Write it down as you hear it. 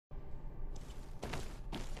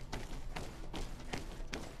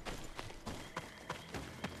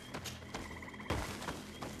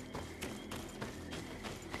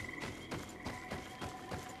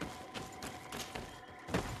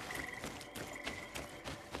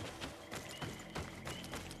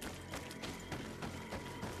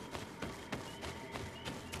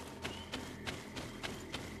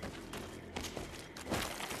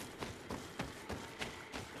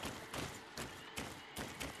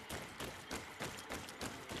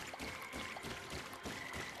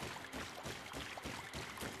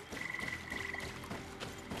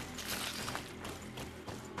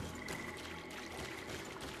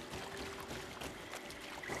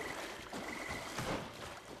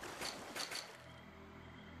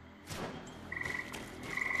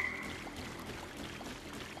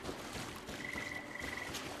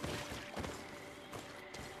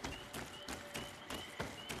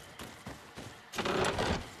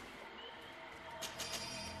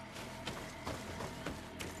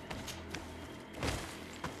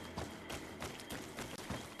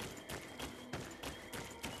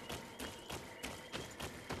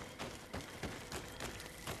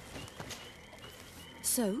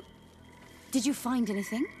So? Did you find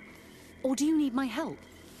anything? Or do you need my help?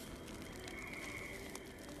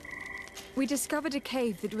 We discovered a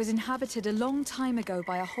cave that was inhabited a long time ago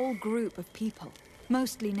by a whole group of people,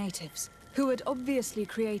 mostly natives, who had obviously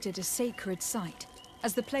created a sacred site,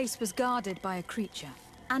 as the place was guarded by a creature.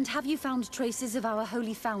 And have you found traces of our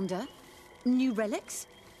holy founder? New relics?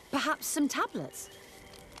 Perhaps some tablets?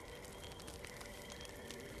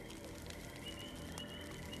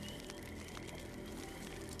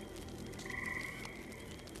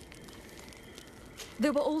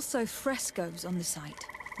 There were also frescoes on the site,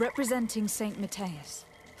 representing Saint Matthias.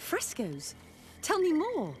 Frescoes? Tell me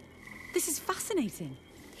more. This is fascinating.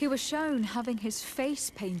 He was shown having his face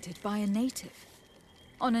painted by a native.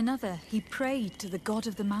 On another, he prayed to the god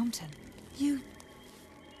of the mountain. You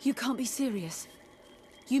can't be serious.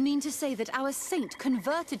 You mean to say that our saint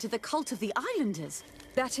converted to the cult of the islanders?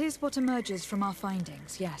 That is what emerges from our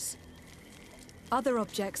findings, yes. Other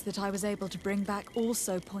objects that I was able to bring back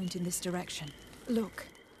also point in this direction. Look,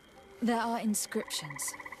 there are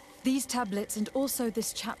inscriptions. These tablets and also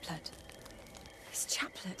this chaplet. This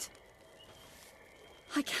chaplet?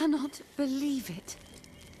 I cannot believe it.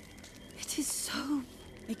 It is so...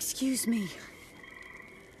 Excuse me.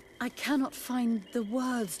 I cannot find the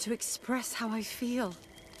words to express how I feel.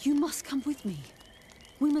 You must come with me.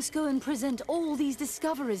 We must go and present all these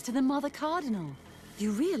discoveries to the Mother Cardinal.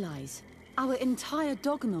 You realize our entire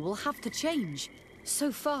dogma will have to change.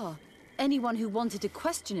 So far, anyone who wanted to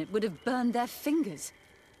question it would have burned their fingers.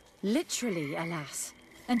 Literally, alas.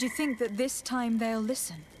 And you think that this time they'll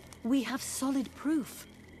listen? We have solid proof.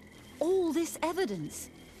 All this evidence.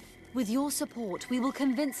 With your support, we will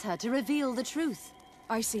convince her to reveal the truth.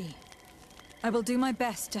 I see. I will do my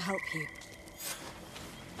best to help you.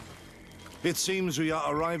 It seems we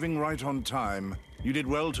are arriving right on time. You did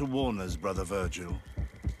well to warn us, Brother Virgil.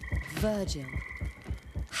 Virgil?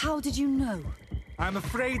 How did you know? I'm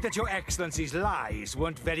afraid that Your Excellency's lies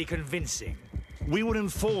weren't very convincing. We were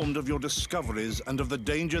informed of your discoveries and of the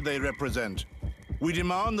danger they represent. We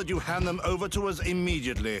demand that you hand them over to us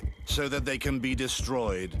immediately, so that they can be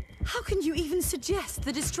destroyed. How can you even suggest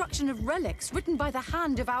the destruction of relics written by the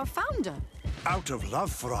hand of our founder? Out of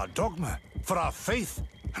love for our dogma, for our faith,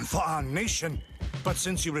 and for our nation. But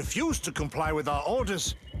since you refuse to comply with our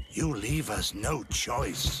orders, you leave us no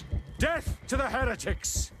choice. Death to the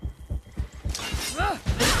heretics!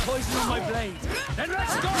 There's poison on my blade. Then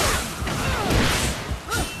let's go!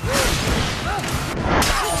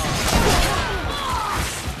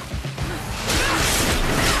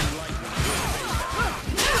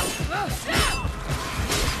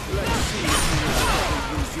 Let's see if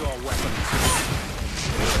you use your weapons.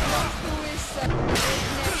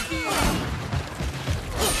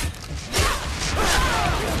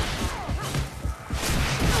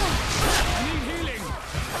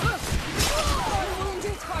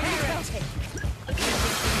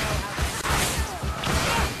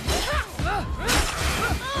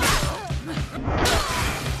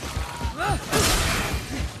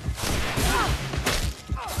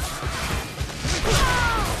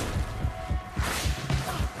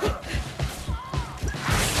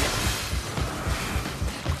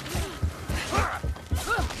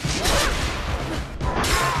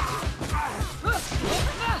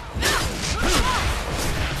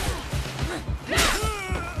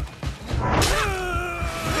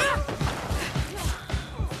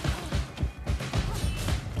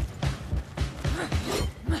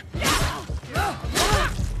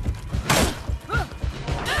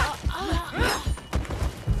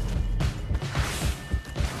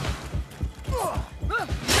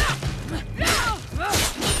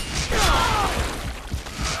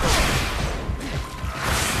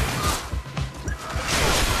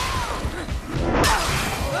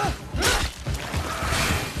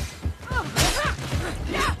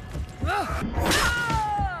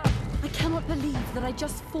 I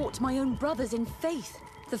just fought my own brothers in faith.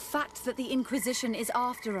 The fact that the Inquisition is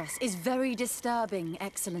after us is very disturbing,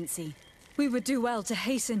 Excellency. We would do well to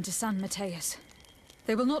hasten to San Matthias.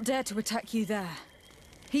 They will not dare to attack you there.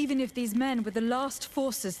 Even if these men were the last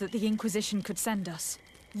forces that the Inquisition could send us.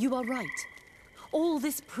 You are right. All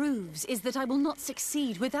this proves is that I will not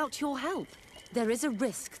succeed without your help. There is a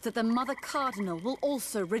risk that the Mother Cardinal will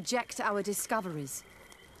also reject our discoveries.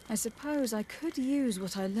 I suppose I could use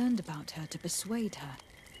what I learned about her to persuade her.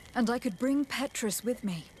 And I could bring Petrus with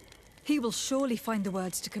me. He will surely find the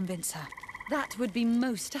words to convince her. That would be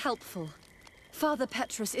most helpful. Father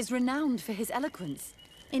Petrus is renowned for his eloquence.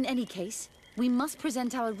 In any case, we must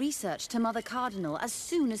present our research to Mother Cardinal as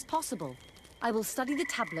soon as possible. I will study the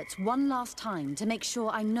tablets one last time to make sure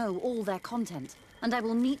I know all their content. and I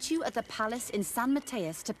will meet you at the palace in San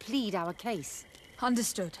Mateus to plead our case.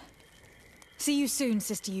 Understood. See you soon,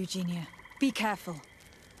 Sister Eugenia. Be careful.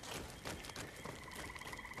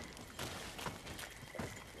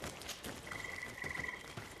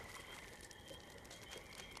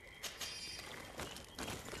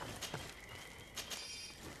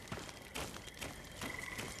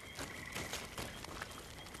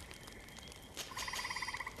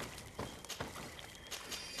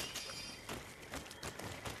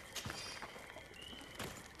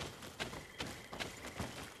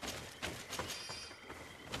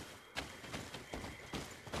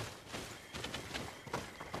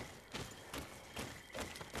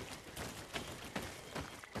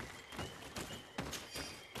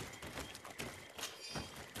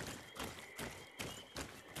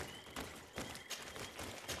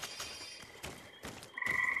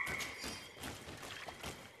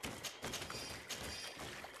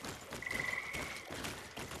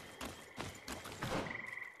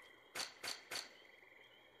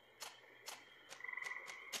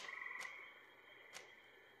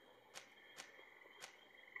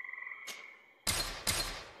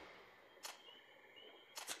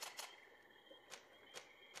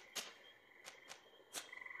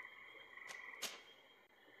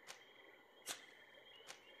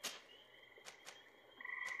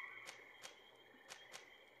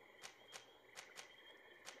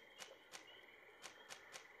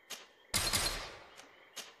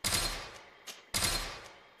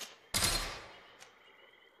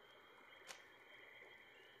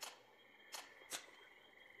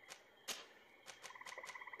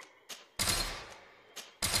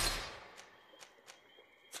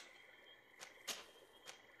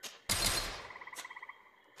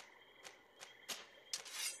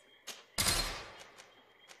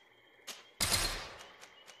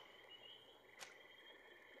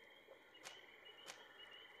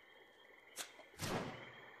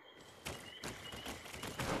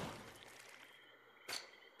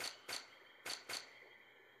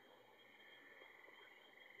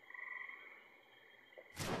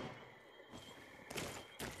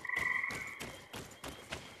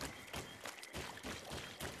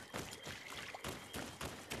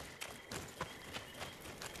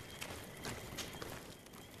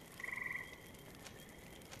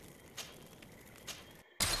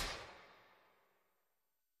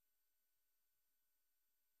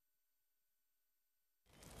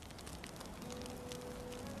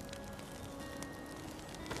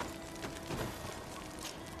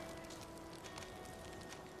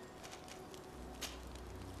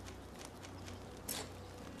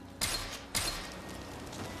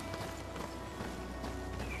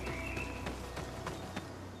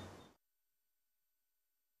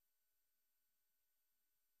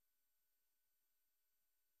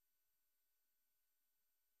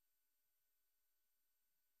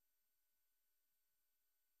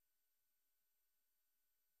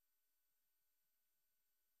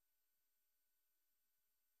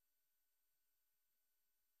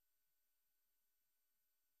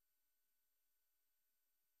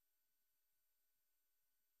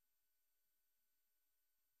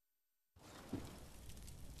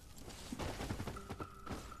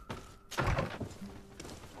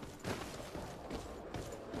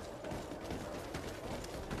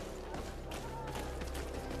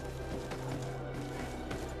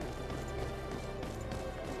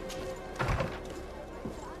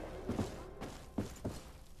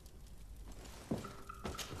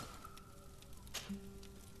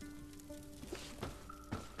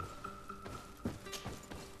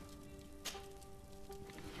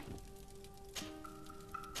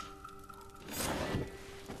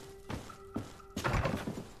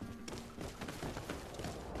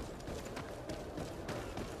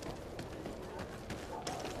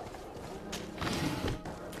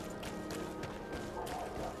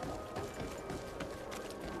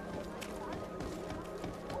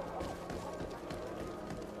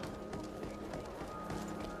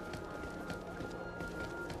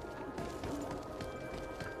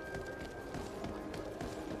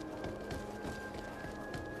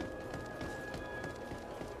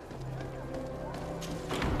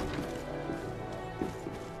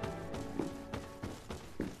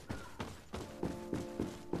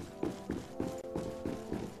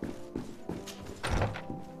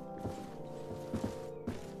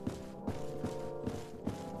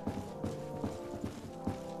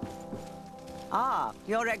 Ah,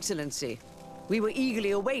 Your Excellency. We were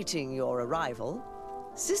eagerly awaiting your arrival.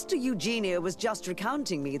 Sister Eugenia was just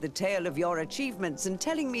recounting me the tale of your achievements and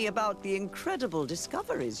telling me about the incredible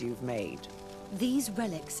discoveries you've made. These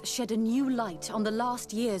relics shed a new light on the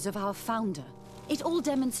last years of our founder. It all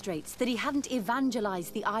demonstrates that he hadn't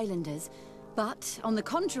evangelized the islanders, but, on the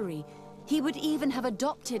contrary, he would even have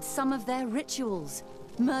adopted some of their rituals,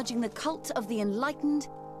 merging the cult of the enlightened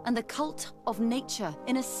and the cult of nature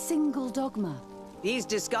in a single dogma. These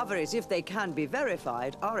discoveries, if they can be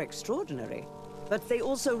verified, are extraordinary. But they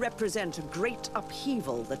also represent a great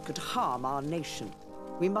upheaval that could harm our nation.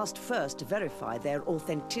 We must first verify their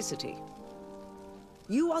authenticity.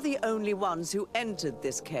 You are the only ones who entered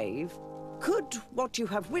this cave. Could what you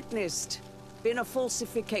have witnessed been a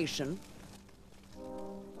falsification?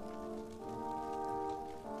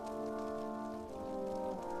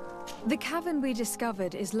 The cavern we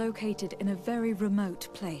discovered is located in a very remote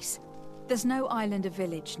place. There's no island or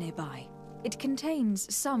village nearby. It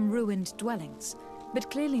contains some ruined dwellings, but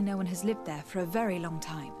clearly no one has lived there for a very long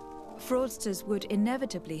time. Fraudsters would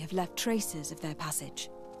inevitably have left traces of their passage,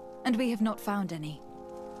 and we have not found any.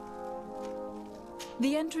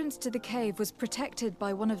 The entrance to the cave was protected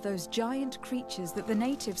by one of those giant creatures that the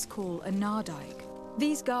natives call a nardaig.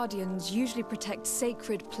 These guardians usually protect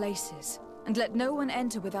sacred places, and let no one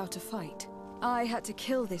enter without a fight. I had to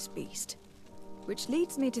kill this beast, which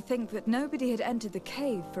leads me to think that nobody had entered the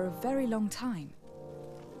cave for a very long time.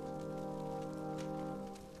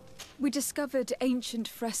 We discovered ancient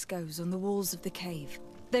frescoes on the walls of the cave.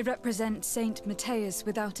 They represent Saint Matthias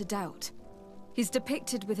without a doubt. He's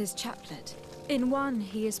depicted with his chaplet. In one,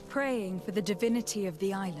 he is praying for the divinity of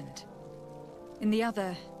the island. In the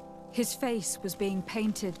other, his face was being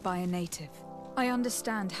painted by a native. I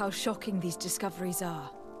understand how shocking these discoveries are,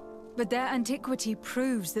 but their antiquity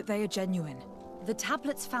proves that they are genuine. The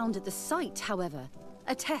tablets found at the site, however,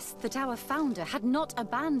 attest that our founder had not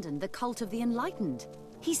abandoned the cult of the enlightened.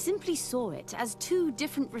 He simply saw it as two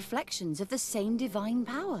different reflections of the same divine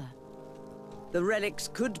power. The relics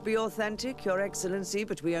could be authentic, Your Excellency,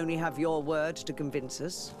 but we only have your word to convince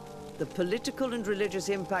us. The political and religious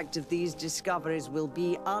impact of these discoveries will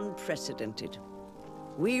be unprecedented.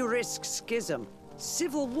 We risk schism,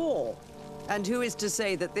 civil war, and who is to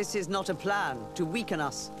say that this is not a plan to weaken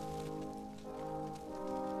us?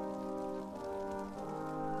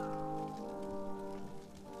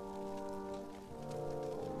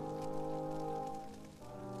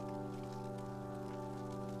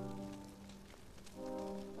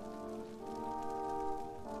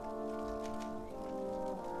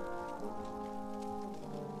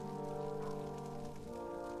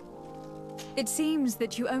 It seems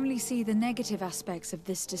that you only see the negative aspects of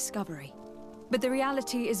this discovery. But the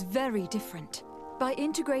reality is very different. By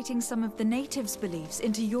integrating some of the natives' beliefs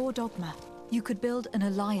into your dogma, you could build an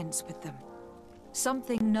alliance with them.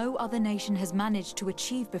 Something no other nation has managed to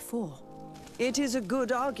achieve before. It is a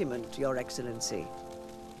good argument, Your Excellency.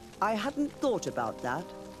 I hadn't thought about that.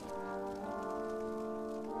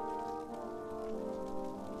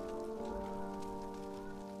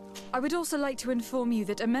 I would also like to inform you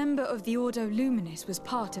that a member of the Ordo Luminis was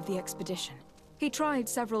part of the expedition. He tried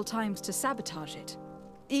several times to sabotage it,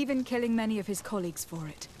 even killing many of his colleagues for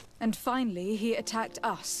it. And finally, he attacked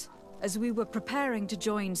us, as we were preparing to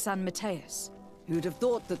join San Matthias. You'd have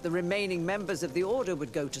thought that the remaining members of the Order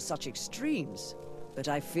would go to such extremes. But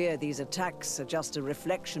I fear these attacks are just a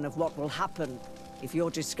reflection of what will happen if your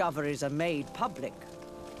discoveries are made public.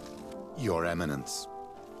 Your Eminence,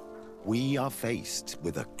 we are faced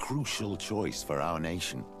with a crucial choice for our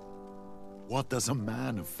nation. What does a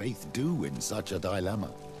man of faith do in such a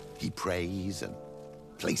dilemma? He prays and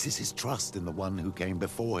places his trust in the one who came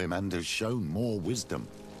before him and has shown more wisdom.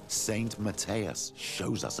 Saint Matthias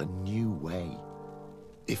shows us a new way.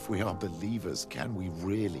 If we are believers, can we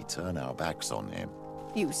really turn our backs on him?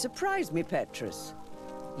 You surprise me, Petrus.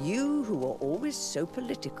 You who are always so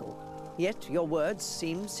political, yet your words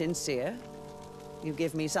seem sincere. You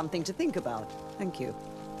give me something to think about. Thank you.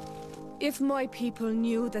 If my people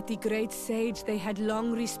knew that the great sage they had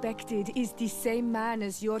long respected is the same man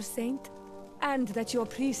as your saint, and that your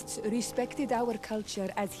priests respected our culture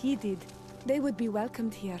as he did, they would be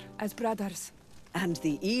welcomed here as brothers. And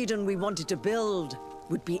the Eden we wanted to build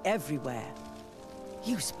would be everywhere.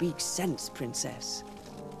 You speak sense, Princess.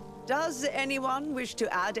 Does anyone wish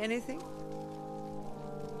to add anything?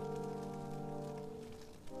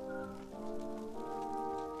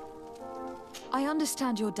 I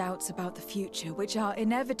understand your doubts about the future, which are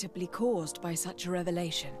inevitably caused by such a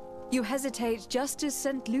revelation. You hesitate just as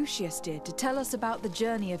St. Lucius did to tell us about the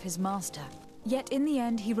journey of his master. Yet in the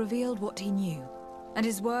end, he revealed what he knew, and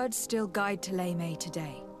his words still guide Thélème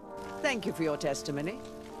today. Thank you for your testimony.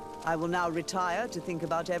 I will now retire to think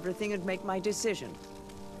about everything and make my decision.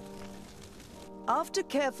 After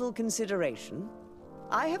careful consideration,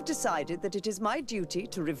 I have decided that it is my duty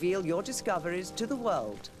to reveal your discoveries to the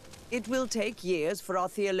world. It will take years for our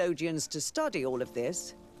theologians to study all of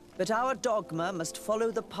this, but our dogma must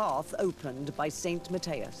follow the path opened by Saint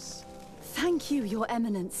Matthias. Thank you, Your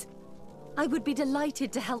Eminence. I would be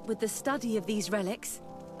delighted to help with the study of these relics.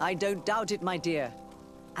 I don't doubt it, my dear.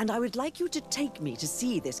 And I would like you to take me to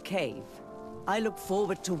see this cave. I look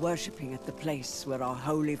forward to worshipping at the place where our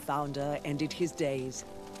holy founder ended his days.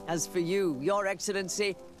 As for you, Your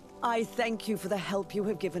Excellency, I thank you for the help you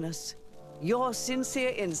have given us. Your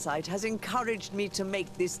sincere insight has encouraged me to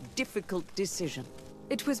make this difficult decision.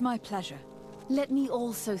 It was my pleasure. Let me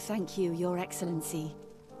also thank you, Your Excellency.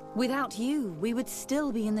 Without you, we would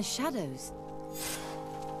still be in the shadows.